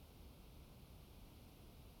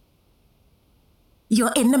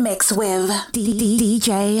You're in the mix with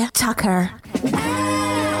DJ Tucker.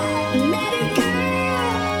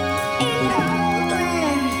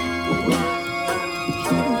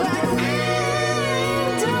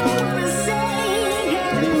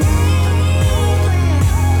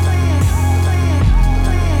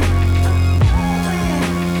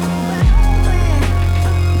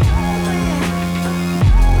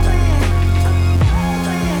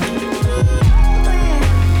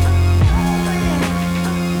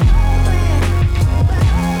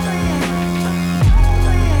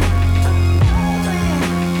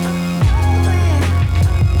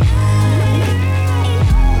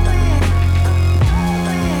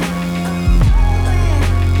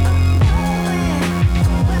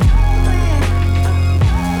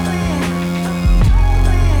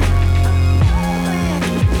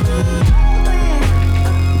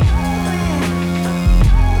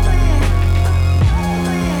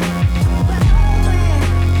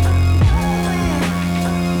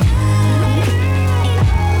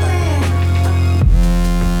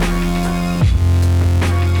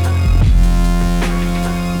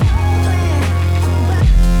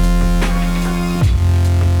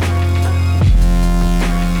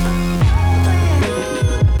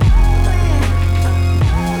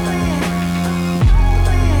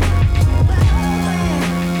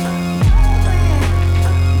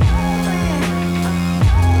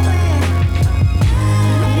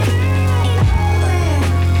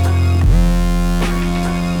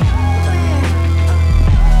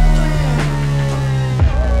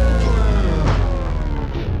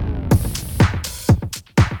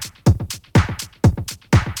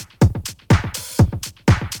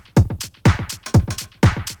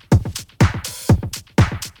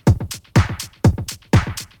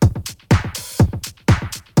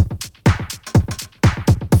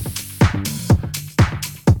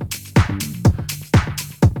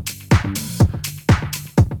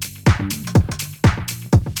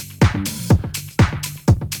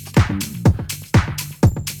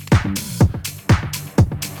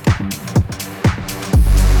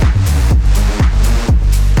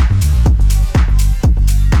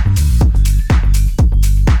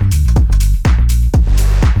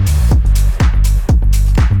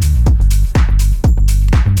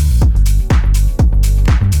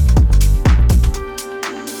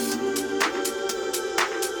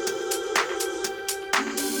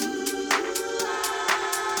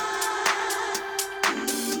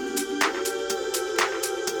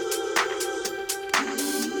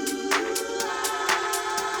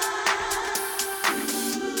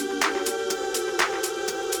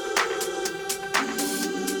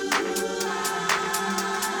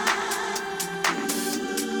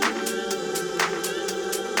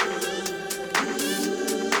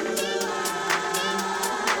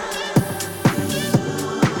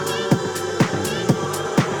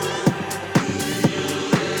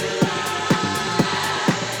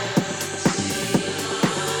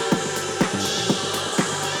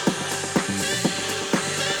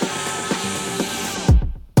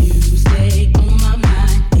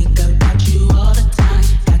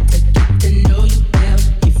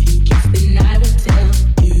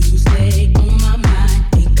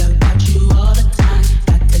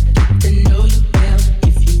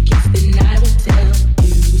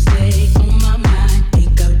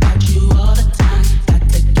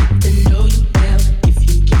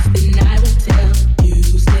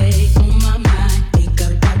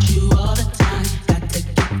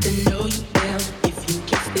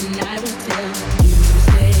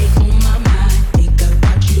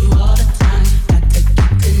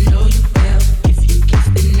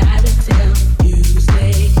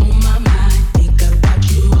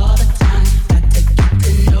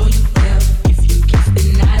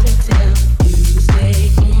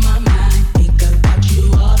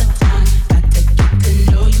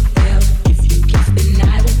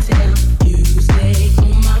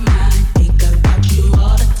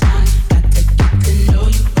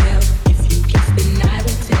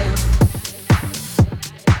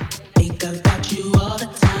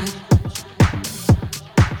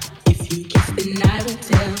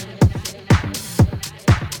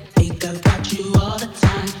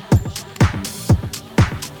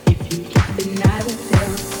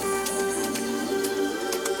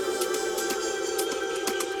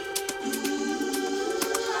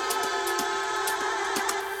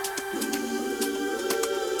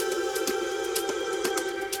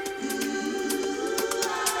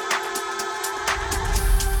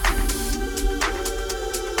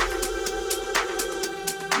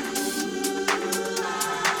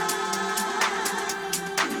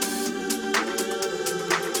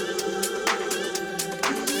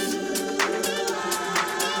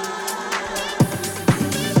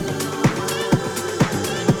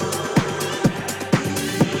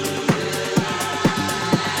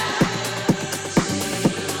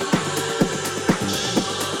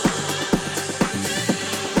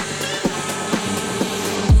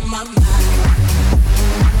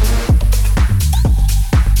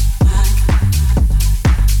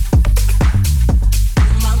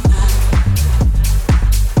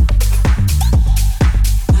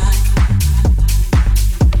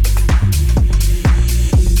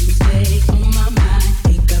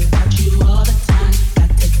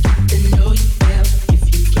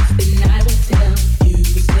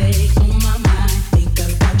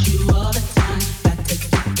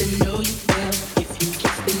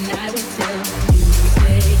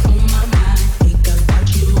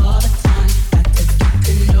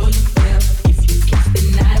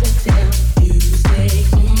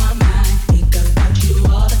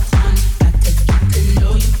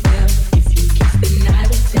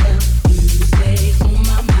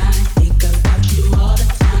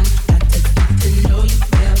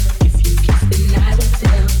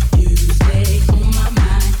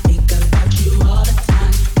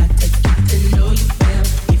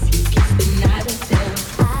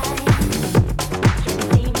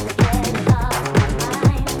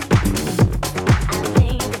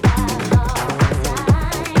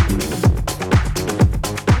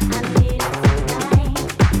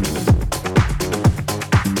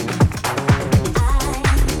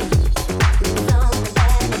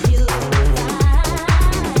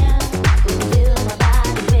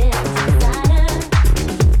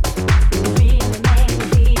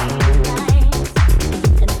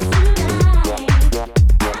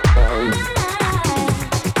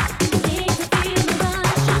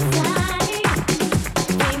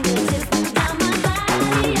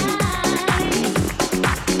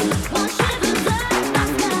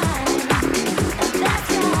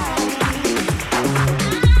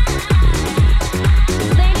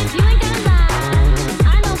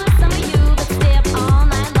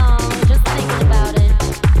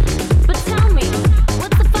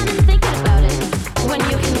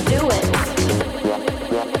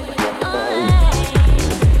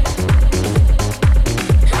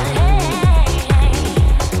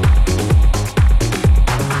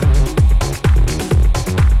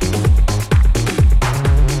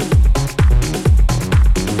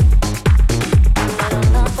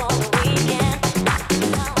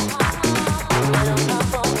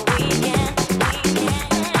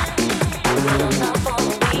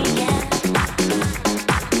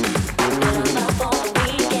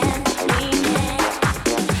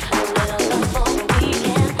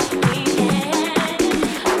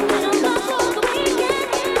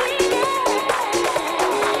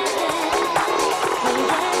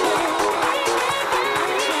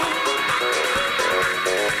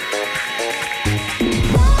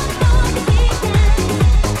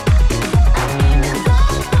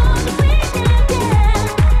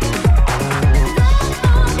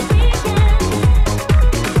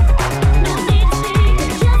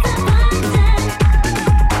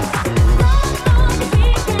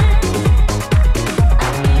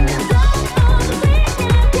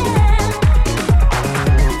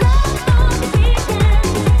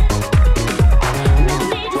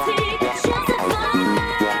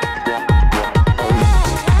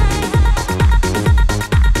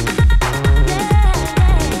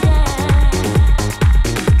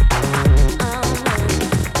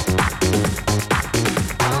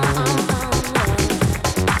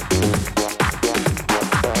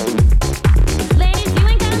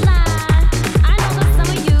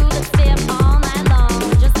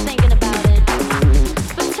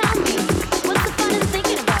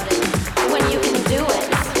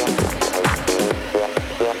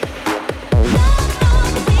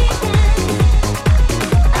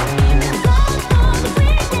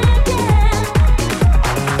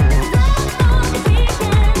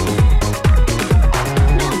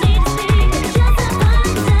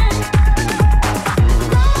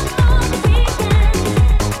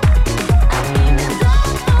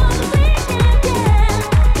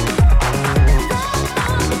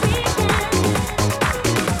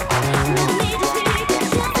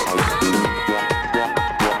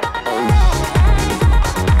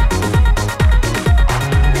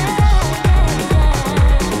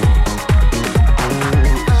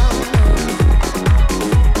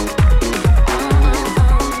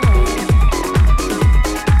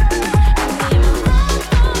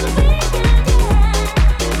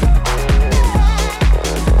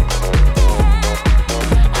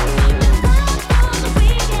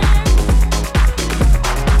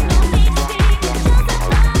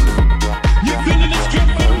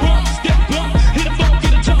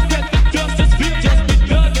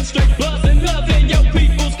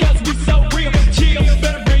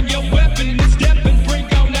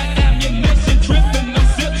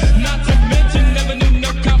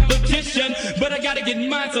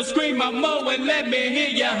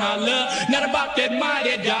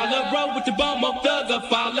 a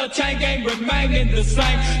follow. Chain game remaining the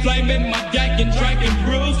same. Flaming my yak and drinking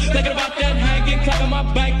brews. Thinking about that hanging, clapping my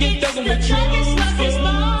banking, thugging with truths.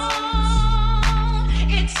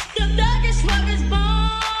 It's the Thuggish Ruggers Bone.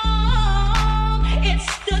 It's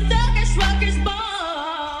the Thuggish Ruggers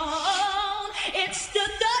Bone. It's the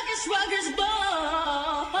Thuggish Ruggers Bone.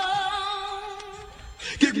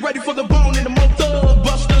 Get ready for the bone and the more thug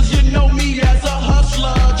busters. You know me as a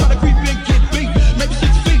hustler. Try to creep and get beat, maybe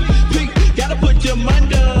 6 feet. Peak, gotta put your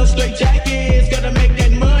under. Straight jackets, gotta make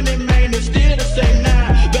that money, man. It's still the same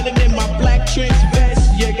now. Belling in my black trench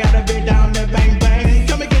vest. You gotta be down there, bang bang.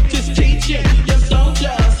 Come and get this teaching. Your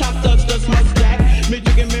soldiers, hot thugs, does my stack. Me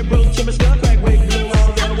drinking me brew, to me skull crack, wig blue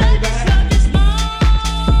all the way back.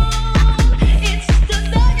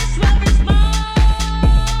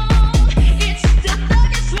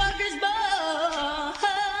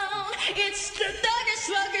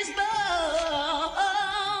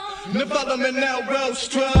 Now follow me now, roll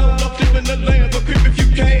stroll. Up here in the land, but creep if you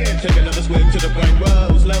can. Take another swing to the brain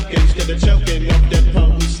rolls. Loking, instead of choking off that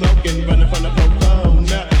potent smoking. Running from the popo.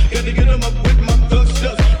 Now, gotta get them up with my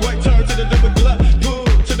thugsters. Right turn to the double glut. Pull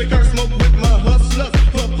to the curse, smoke with my hustlers.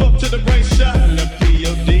 Pump up to the brain shot. Left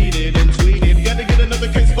POD'd it and tweeted. Gotta get another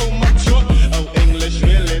case for my trunk. Oh, English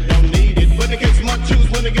really don't need it. But in case my choose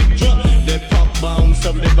when they get drunk. That pop bomb,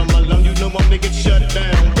 so live on my lung. You know I'm gonna get shut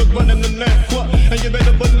down. Look running the net, what? And you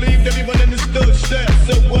better believe everyone in this thug step.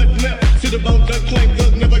 So what now? See the bone gun clank,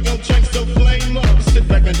 thug never gon' change, so flame up. Sit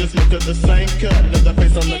back and just look at the same cut. Leather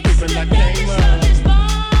face on the creep and I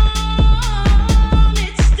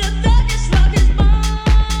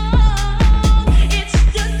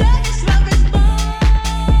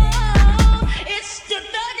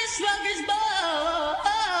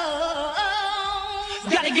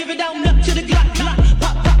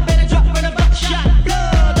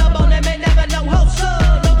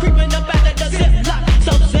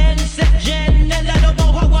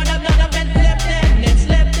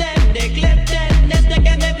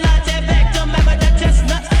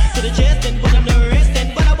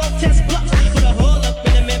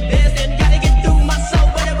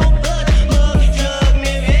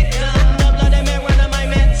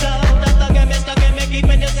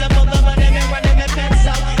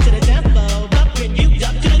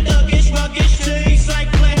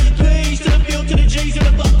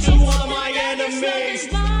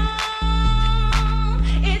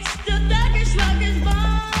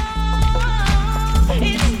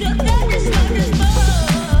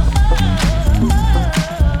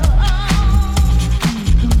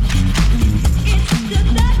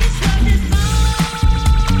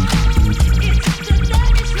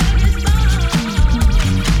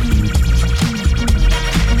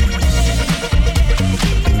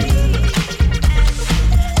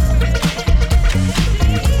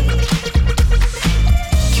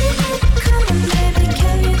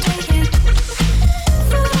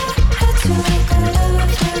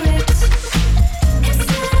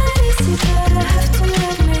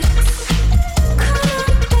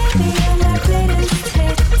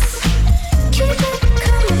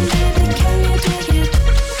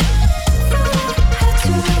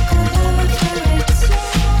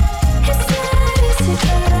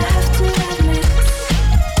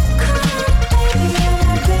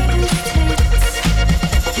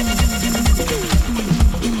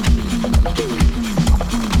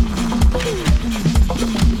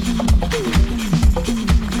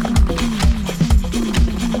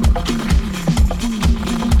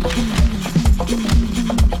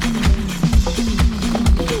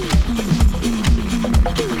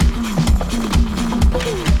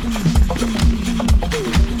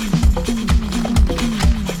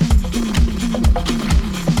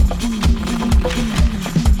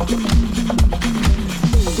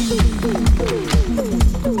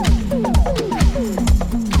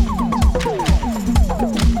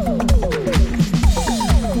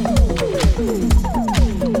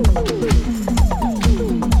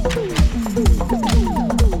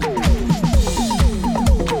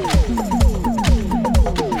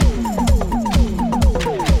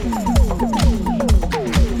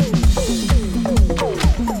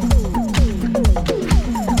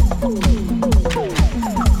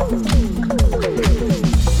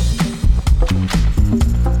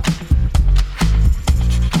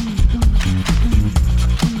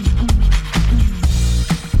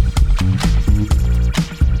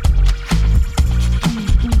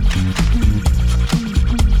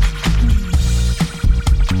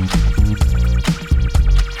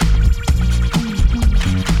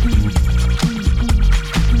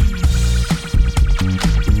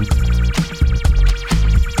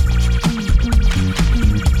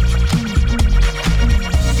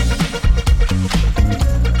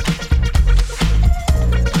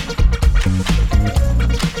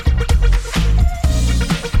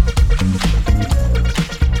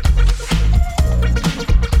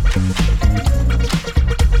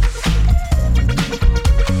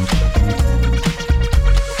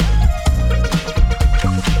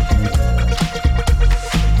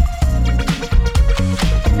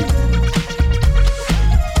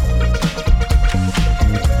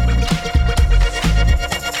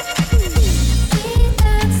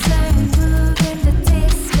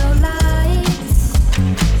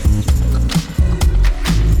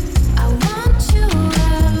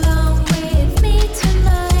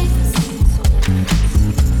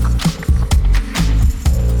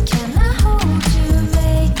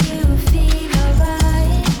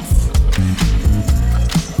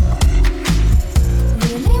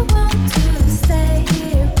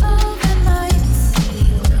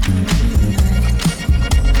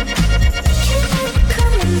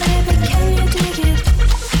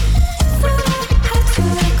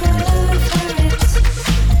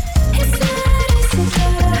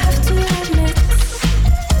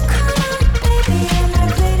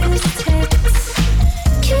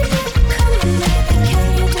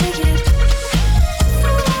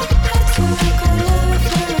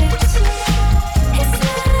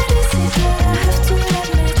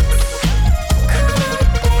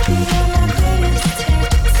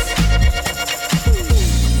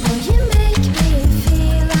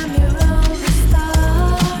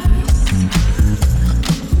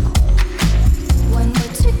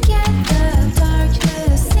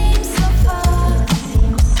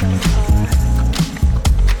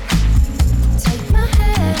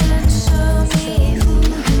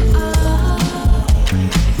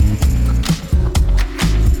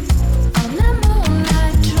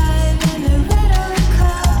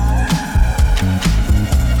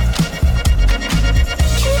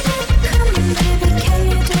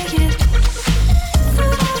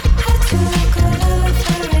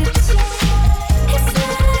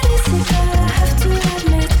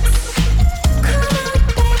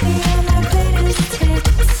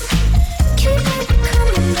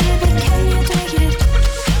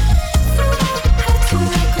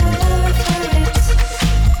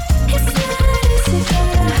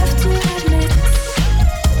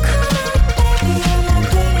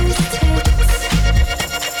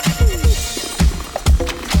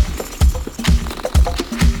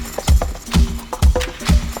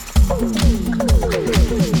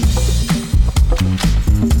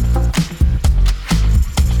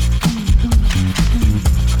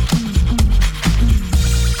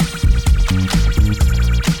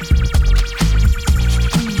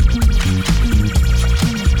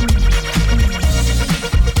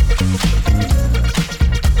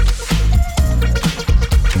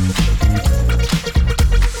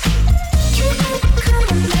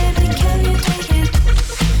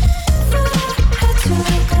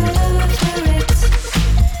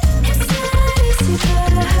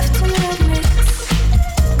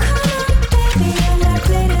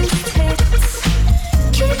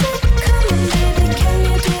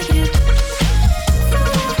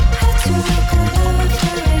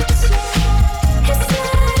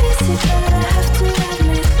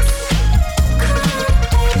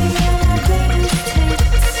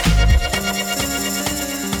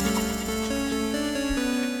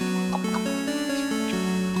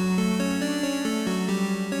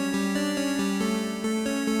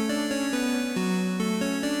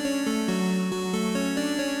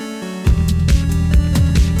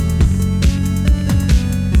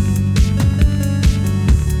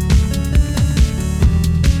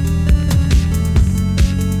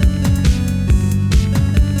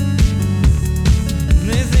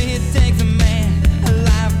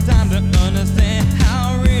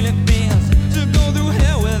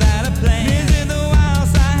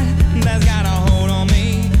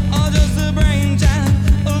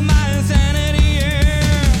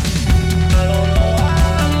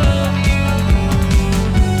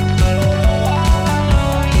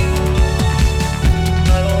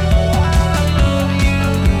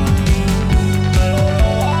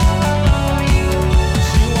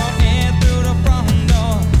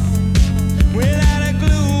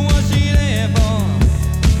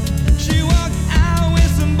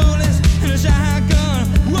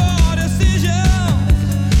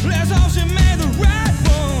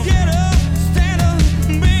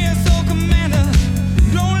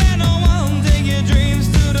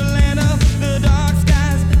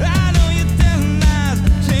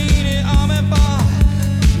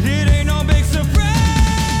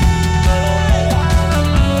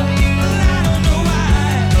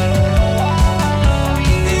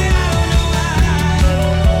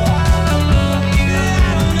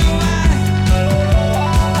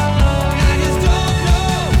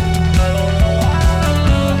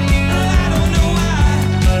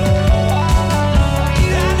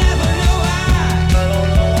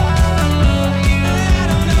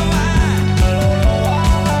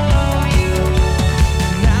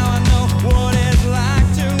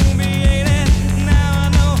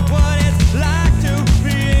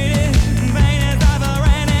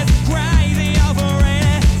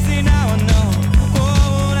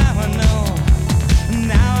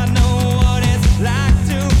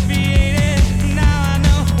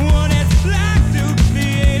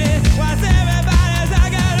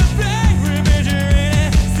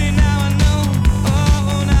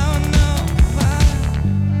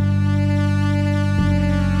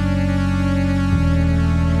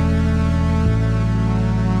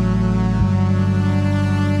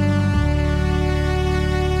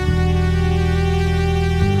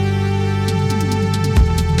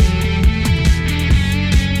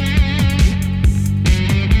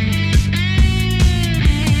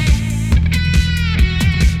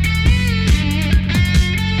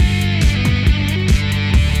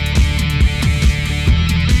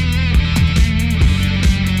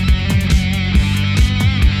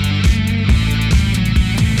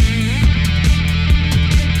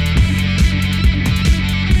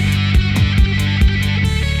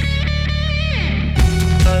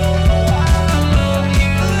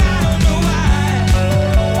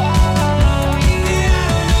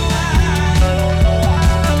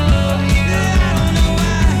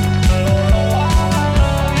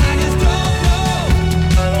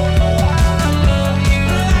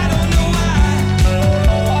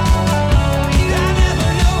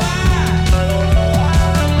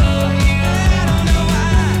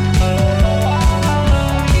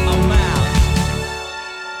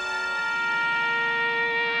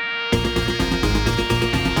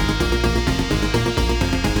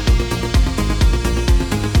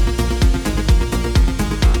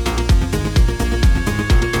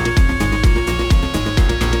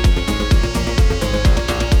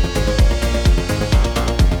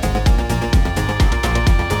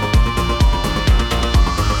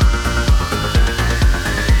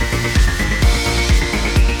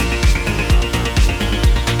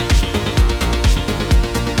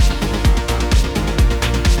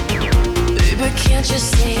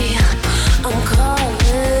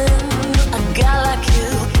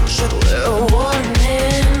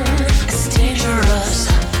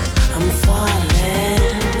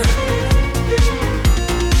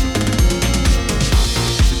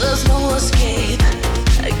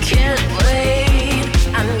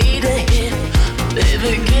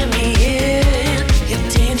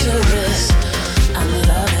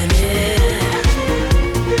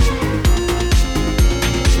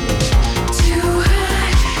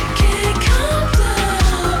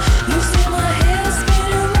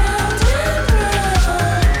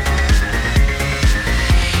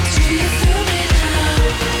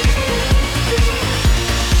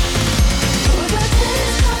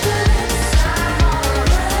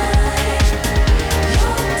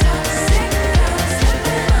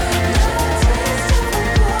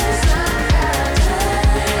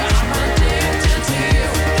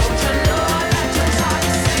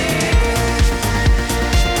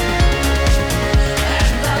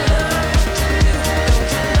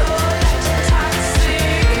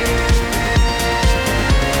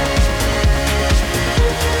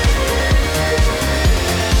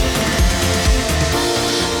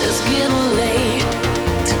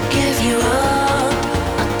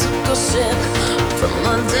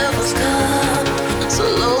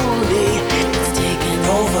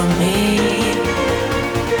Remember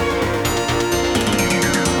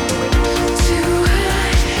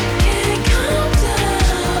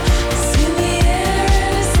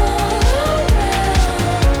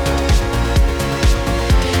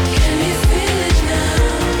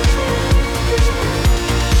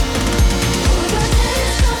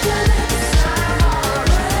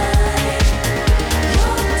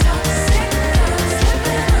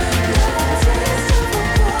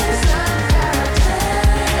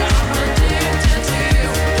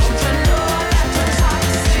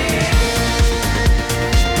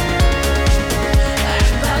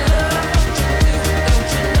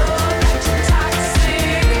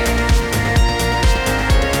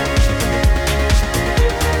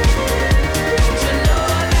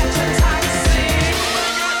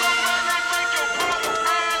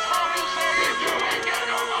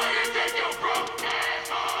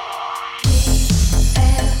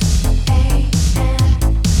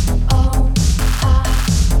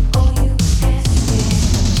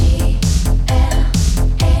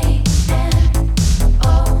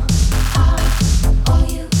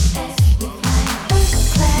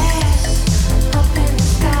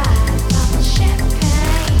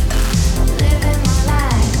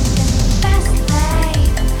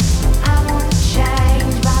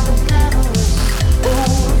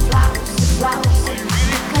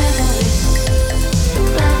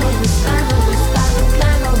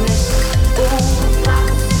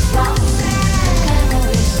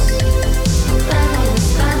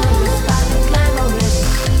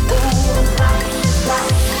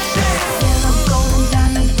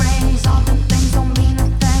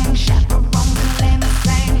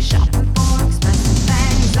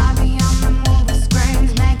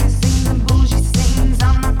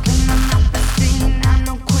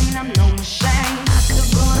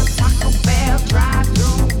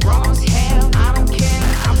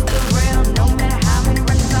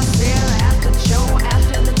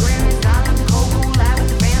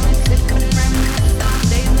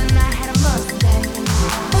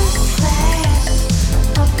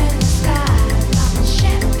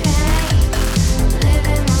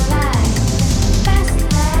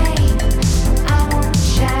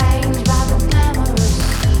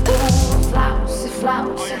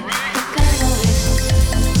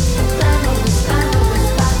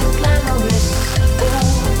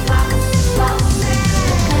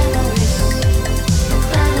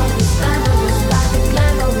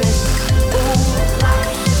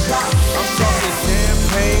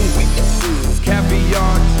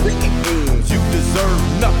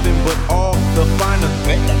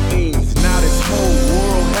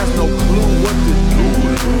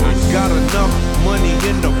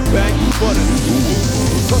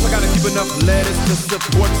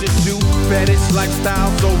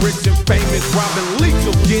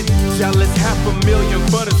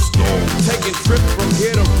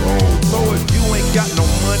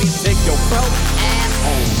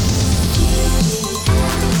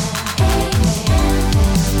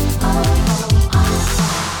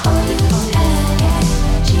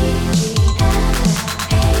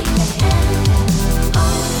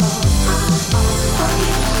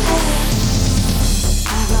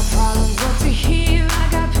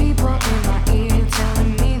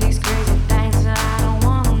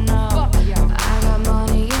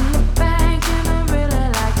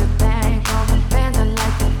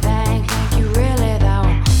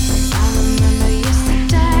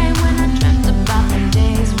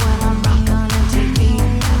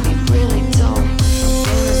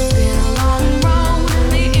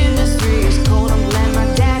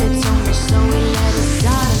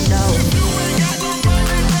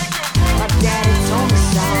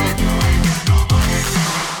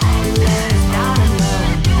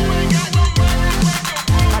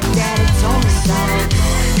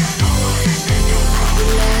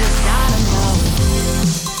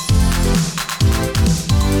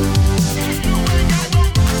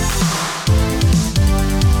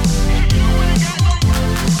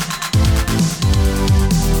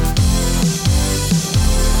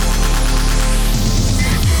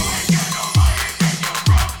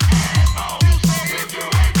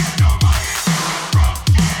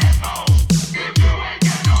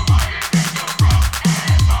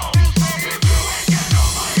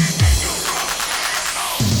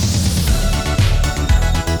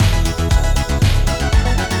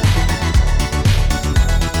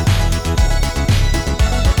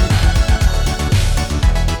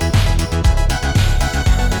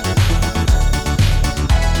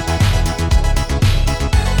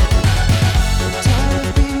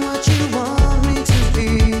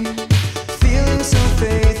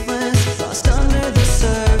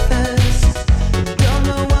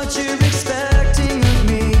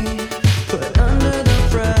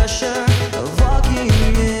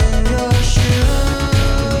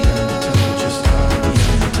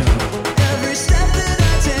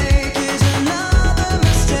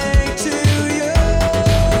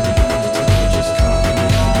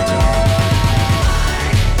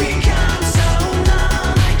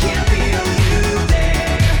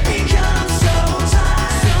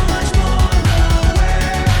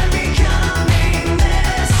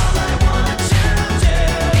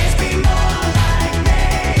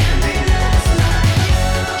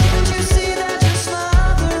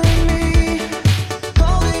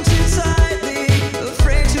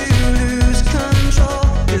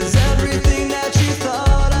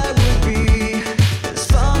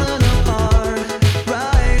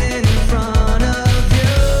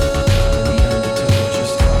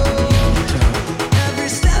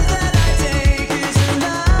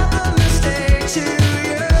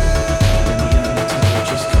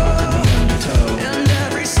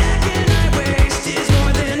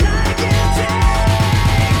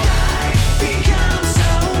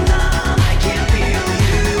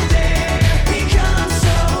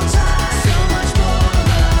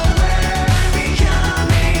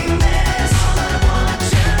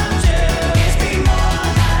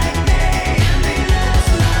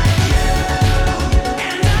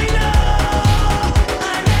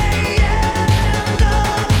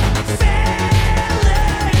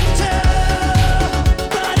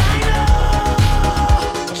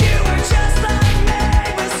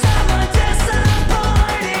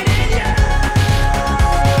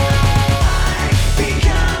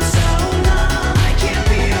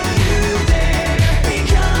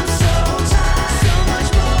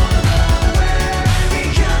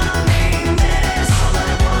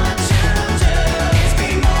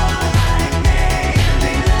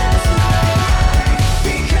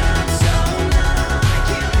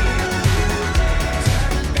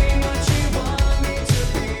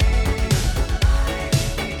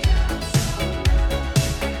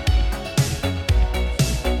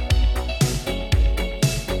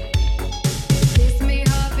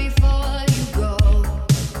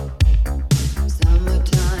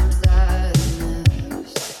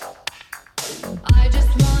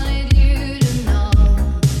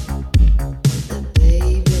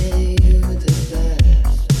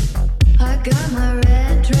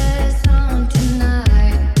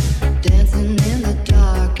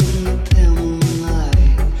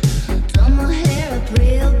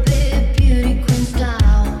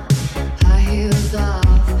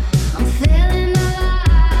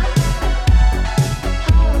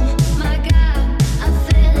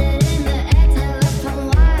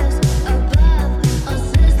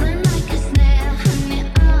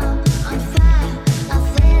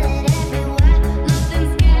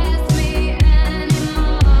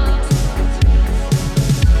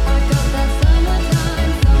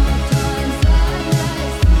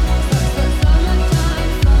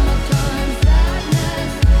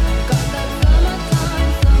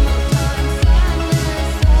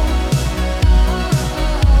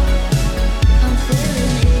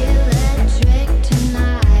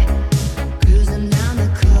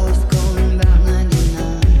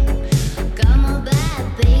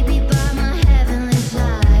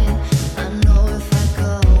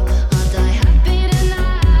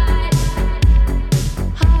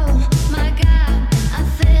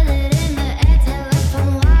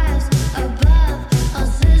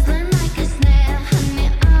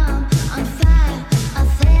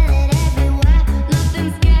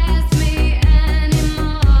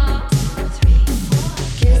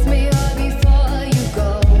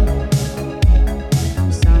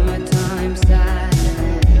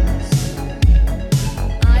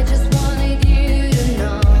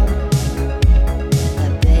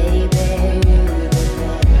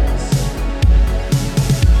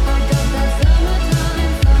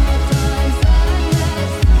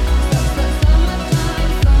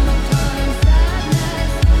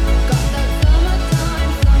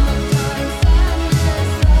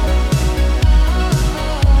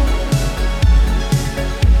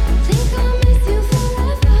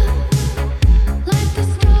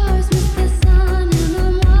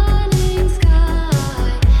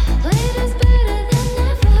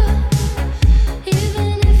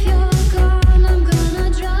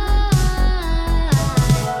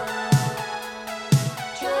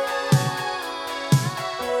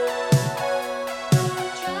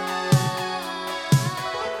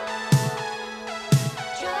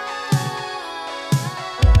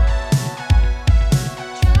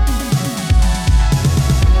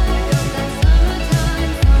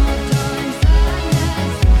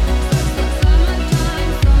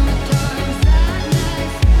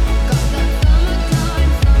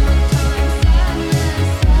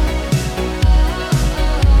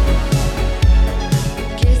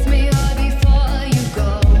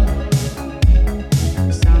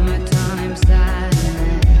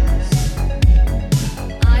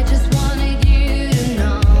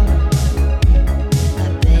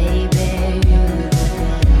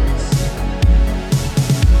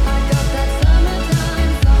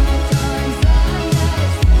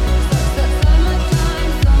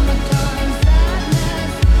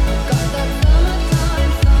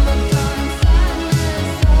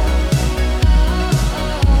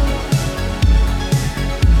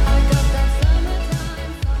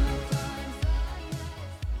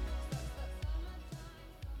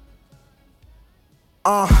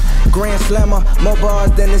Grand Slammer, more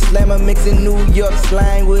bars than a slammer, mixing New York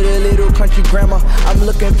slang with a little country grammar. I'm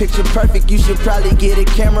looking picture perfect, you should probably get a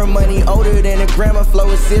camera. Money older than a grammar, flow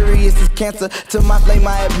is serious as cancer. To my flame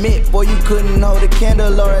I admit, boy you couldn't hold a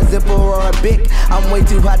candle or a zipper or a bic. I'm way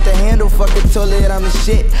too hot to handle, fuck a toilet, I'm the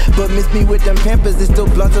shit. But miss me with them pampers, it's still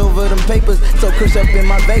blunt over them papers. So push up in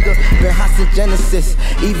my Vega, been hot since Genesis,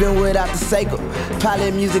 even without the cycle.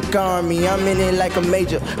 Pilot music on me, I'm in it like a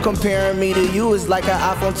major. Comparing me to you is like an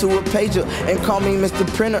iPhone to a pager. And call me Mr.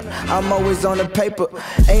 Printer, I'm always on the paper.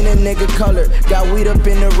 Ain't a nigga colored, got weed up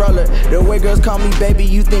in the roller. The way girls call me baby,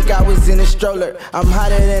 you think I was in a stroller. I'm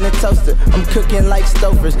hotter than a toaster, I'm cooking like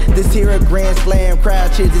Stofers. This here a Grand Slam,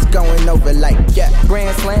 crowd cheers is going over like yeah.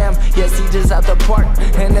 Grand Slam, yes he just out the park.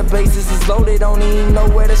 And the bases is loaded, don't even know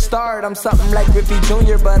where to start. I'm something like Griffey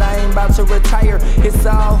Jr., but I ain't about to retire. It's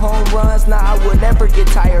all home runs, now I would never get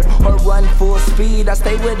tired or run full speed. I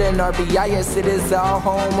stay with an RBI, yes it is all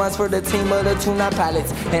home runs for the team of the two-nine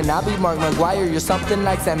pilots. And I'll be Mark McGuire, you're something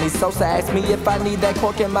like Sammy Sosa. Ask me if I need that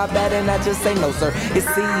cork in my bat and I just say no sir. It's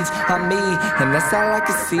Siege, I'm me, and that's all I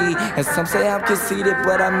can see. And some say I'm conceited,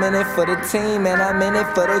 but I'm in it for the team, and I'm in it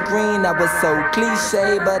for the green. I was so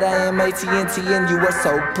cliche, but I am AT&T and you are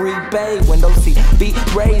so prepaid. Windows seat, feet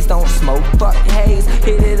raised, don't smoke, fuck haze.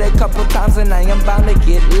 Hit it a couple times and I am bound to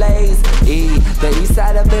get lazy. The east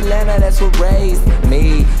side of Atlanta, that's what raised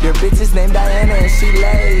me. Your bitch is named Diana and she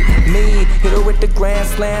laid me. Hit her with the Grand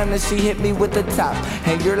Slam and she hit me with the top.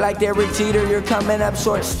 And you're like Derek Jeter, you're coming up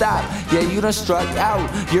shortstop. Yeah, you done struck out,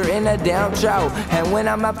 you're in a down drought. And when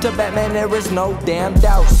I'm up to Batman, there is no damn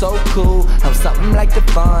doubt. So cool, I'm something like the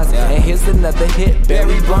Fonz. And here's another hit,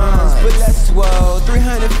 Barry Bonds. But let's swell,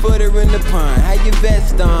 300-footer in the pond. How your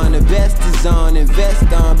vest on, the best is on,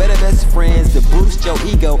 invest on. Better best friends to boost your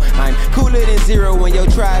ego. I'm cooler than zero when your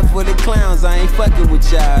tribe full of clowns. I ain't fucking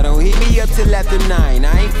with y'all, don't hit me up till after 9.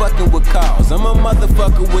 I ain't fucking with calls. I'm a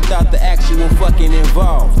motherfucker without the actual fucking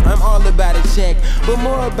involved. I'm all about a check, but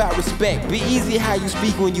more about respect. Be easy how you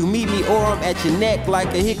speak when you meet me, or I'm at your neck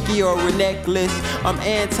like a hickey or a necklace. I'm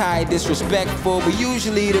anti-disrespectful, but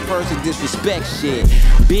usually the person disrespect shit.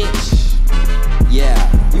 Bitch. Yeah,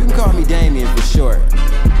 you can call me Damien for short.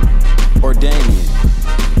 Or Damien.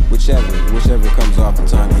 Whichever comes off the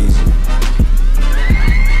tongue easier.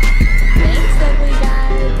 Thanks every guy,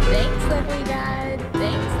 thanks every guy,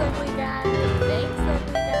 thanks every guy, thanks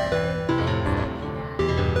every guy, thanks every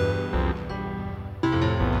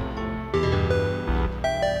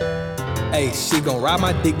guy. Hey, she gon' ride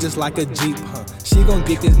my dick just like a Jeep, huh? She gon'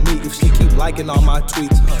 get this meat if she keep liking all my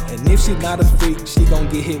tweets, huh? And if she not a freak, she gon'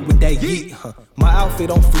 get hit with that yeet, huh? My outfit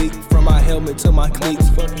on fleek, from my helmet to my cleats.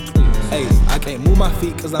 Hey, I can't move my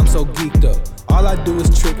feet cause I'm so geeked up. All I do is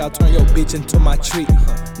trick, I'll turn your bitch into my treat,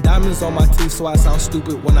 huh? Diamonds on my teeth so I sound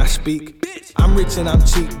stupid when I speak. I'm rich and I'm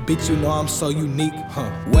cheap, bitch, you know I'm so unique,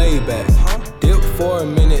 huh? Way back, dip for a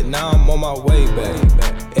minute, now I'm on my way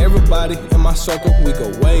back. Everybody in my circle, we go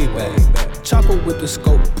way back. Chopper with the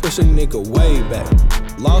scope, push a nigga way back.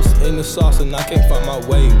 Lost in the sauce and I can't find my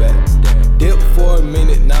way back. Dip for a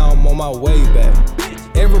minute, now I'm on my way back.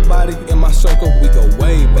 Everybody in my circle, we go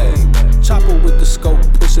way back. Chopper with the scope,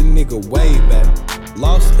 push a nigga way back.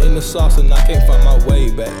 Lost in the sauce and I can't find my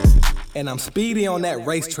way back. And I'm speedy on that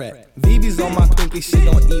racetrack. VB's on my pinky, she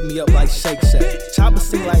gon' eat me up like Shake Shack. Chopper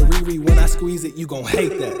sing like Riri, when I squeeze it, you gon'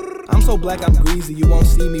 hate that. I'm so black, I'm greasy, you won't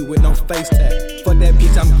see me with no face tag. Fuck that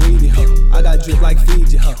bitch, I'm greedy, huh? I got drip like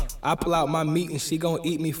Fiji, huh? I pull out my meat and she gon'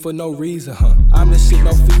 eat me for no reason, huh? I'm the shit,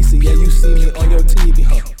 no feces, yeah, you see me on your TV,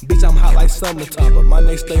 huh? Bitch, I'm hot like summertime, but my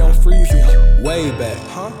neck stay on freezy, huh? Way back,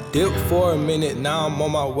 huh? Dip for a minute, now I'm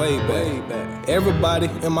on my way back. Everybody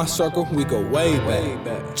in my circle, we go way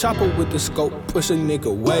back. Chopper with the scope, push a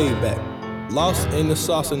nigga way back. Lost in the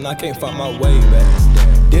sauce and I can't find my way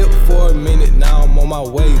back. Dip for a minute, now I'm on my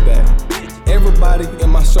way back. Everybody in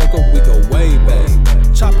my circle, we go way back.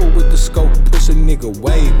 Chopper with the scope, push a nigga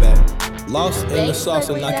way back. Lost in the sauce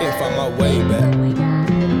and I can't find my way back.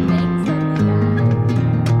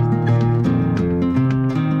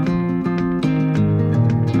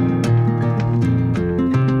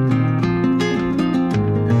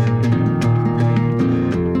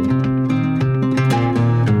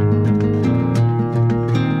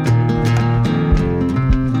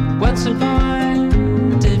 What's the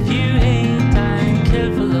point if you hate and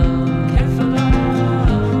kill for love?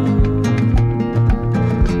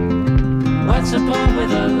 What's the point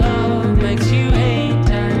with a love makes you hate?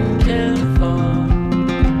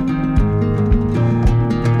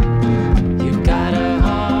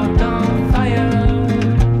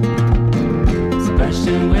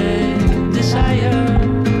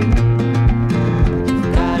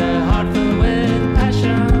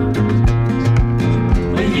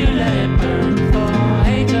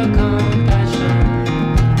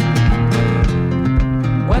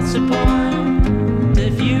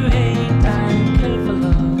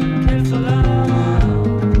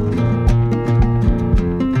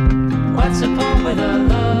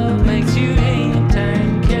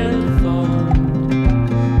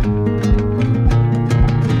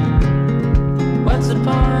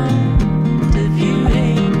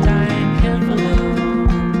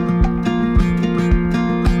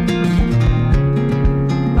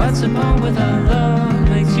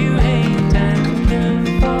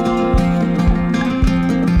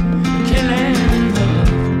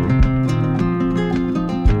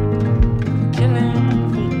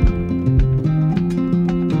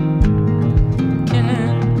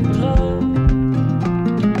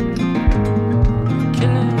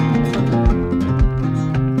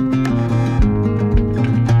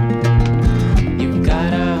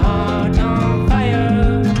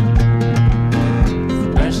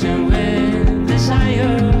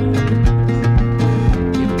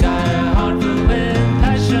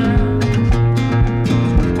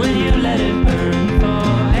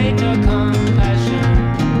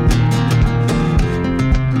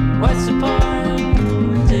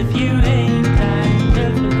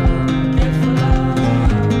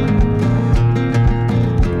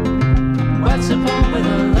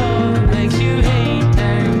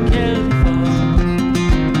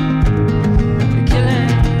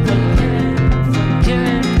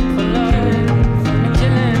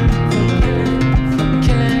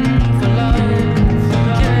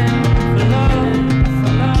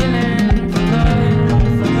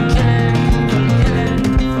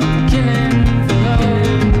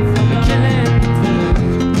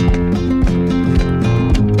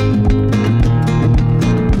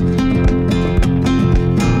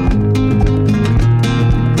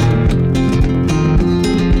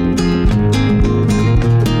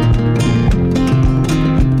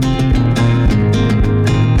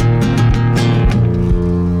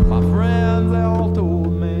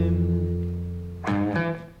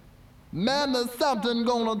 something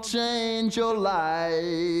gonna change your life.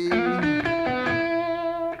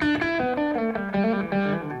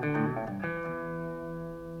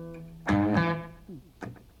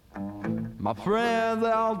 My friends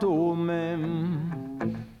all told me,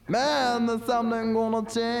 man, there's something gonna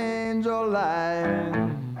change your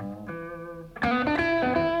life.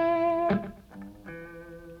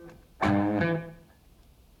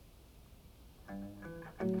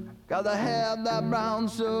 Gotta have that brown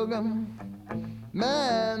sugar,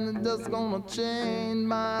 man, it's just gonna change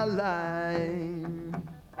my life.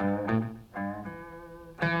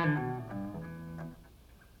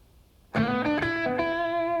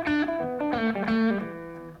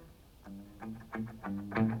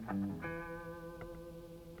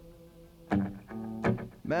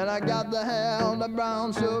 Man, I got to have the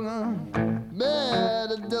brown sugar.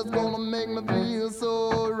 Man, it's just gonna make me feel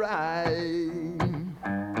so right.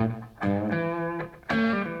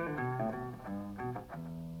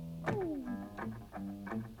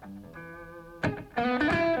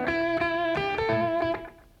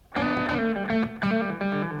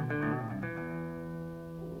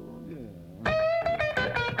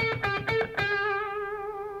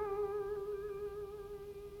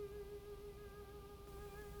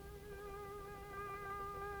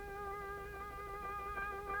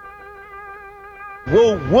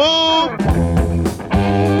 Whoa, whoa!